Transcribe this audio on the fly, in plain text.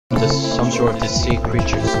some sort of sea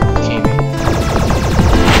creatures came in.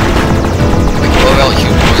 Like, what about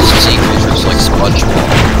humans, sea creatures like SpongeBob?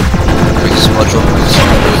 Like, SpongeBob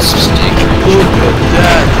was sea creatures. Look at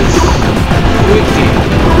that, it's wicked.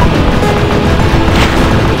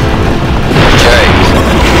 Jay,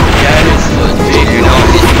 That is the big you know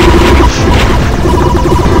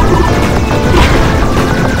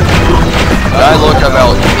when I looked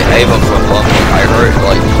about Ava for a month, I heard,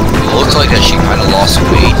 like, it looks like that she kind of lost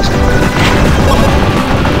weight.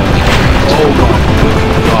 Oh my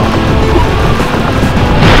god.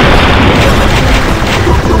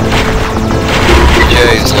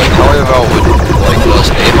 Yeah, it's like, how about when, like, does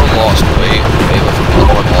Ava lost weight? Ava from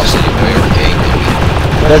Bloodborne lost any weight or gained any?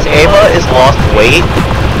 Does Ava is lost weight?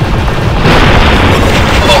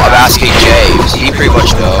 Oh, I'm asking Jay, does he pretty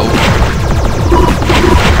much know?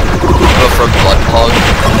 Ava from Bloodborne?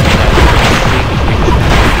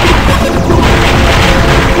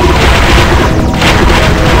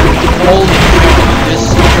 Holy crap, this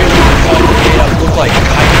creature is all made up look like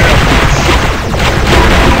chimera beasts.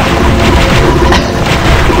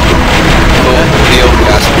 Leo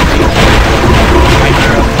Casper.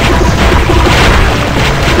 Chimera beasts.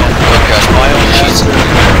 Leo Casper. Biohazard.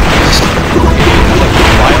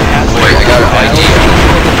 Biohazard. Wait, I got an idea.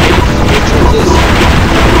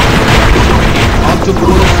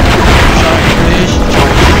 Octopus, giant fish,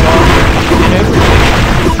 giant shark, and everything.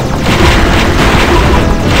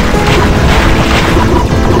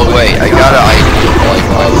 Oh wait, I got an idea. Like,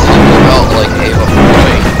 about like Ava from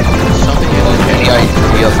weight. Something else. Any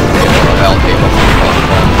idea from Ava about Ava from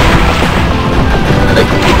Bloodborne?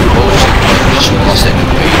 Like, what was she lost any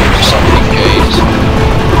weight or something, Jays?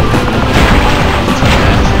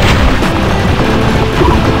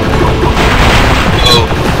 Oh,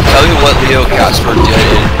 tell me what Leo Casper did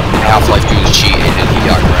in Half-Life 2 to cheat and he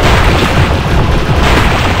got grounded.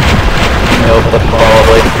 Nope,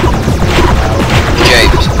 probably.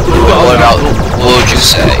 James, what about, what would you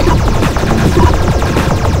say?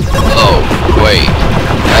 Oh, wait.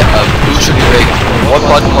 Who should we make? What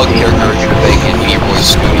Bloodborne character should we make in Emirzian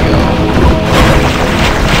Studio?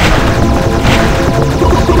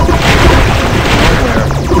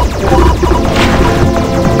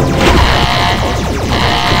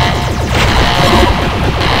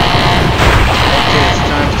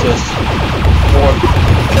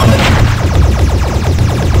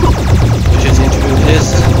 Which is into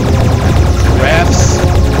this crab's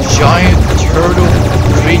giant turtle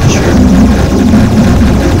creature.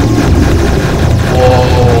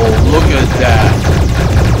 Whoa, look at that.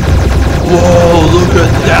 Whoa, look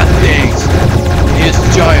at that thing. It's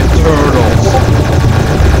giant turtles.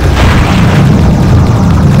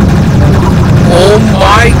 Oh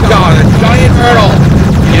my god, a giant turtle.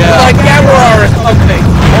 Yeah. Like Gamera or something.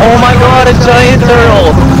 Oh my god, a giant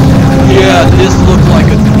turtle! Yeah, this looks like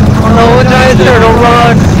a Oh no, a giant turtle,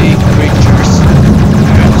 run! sea creatures.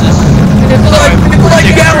 And this It's like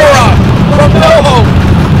Gamera from Toho.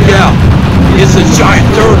 yeah, it's a giant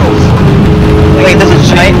turtle. Wait, there's a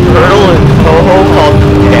giant turtle in Toho called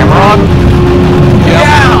Cameron?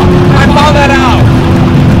 Yeah, I found that out.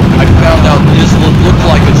 I found out this looked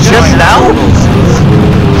like a giant Just now? turtle.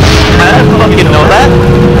 I didn't fucking know that.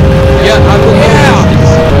 Yeah,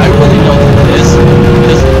 I really know that this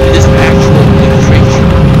is actual creature.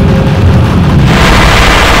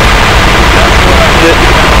 That's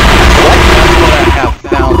what I have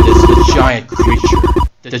found is the giant creature.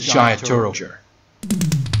 The giant turtle.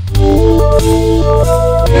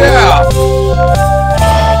 Yeah.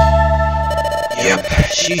 Yep,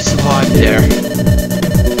 she survived there.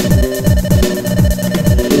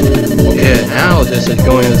 Okay, now this is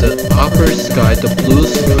going to the upper sky, the blue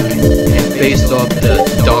sky, and face off the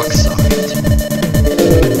dark side.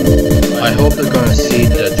 I hope they're gonna see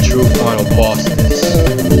the true final boss this.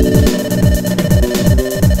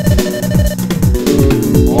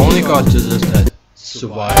 Only got to this that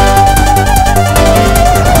survived.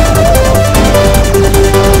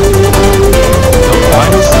 The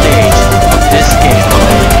final stage of this game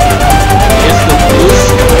is the blue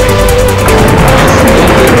sky.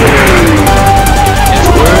 It's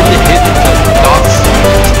where they hit the dark side.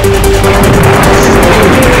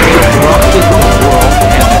 Corrupted the world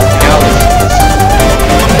and the galaxies.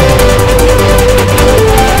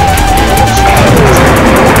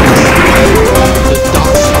 The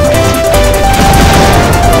dark side.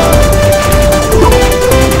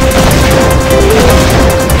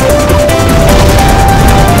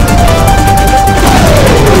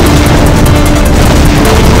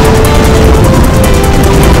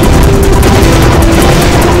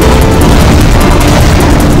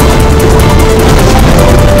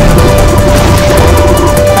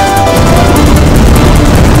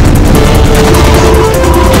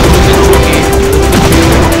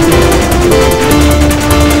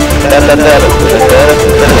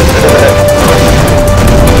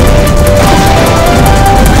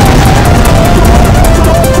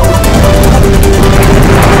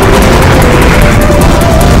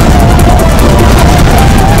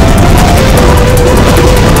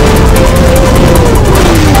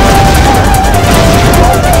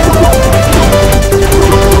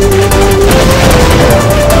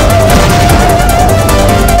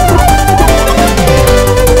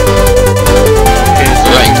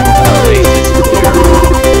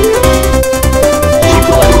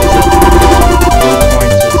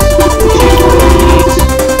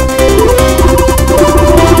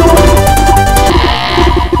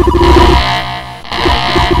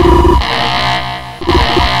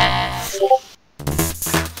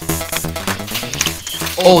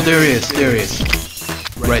 Oh, there he is.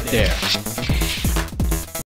 Right there.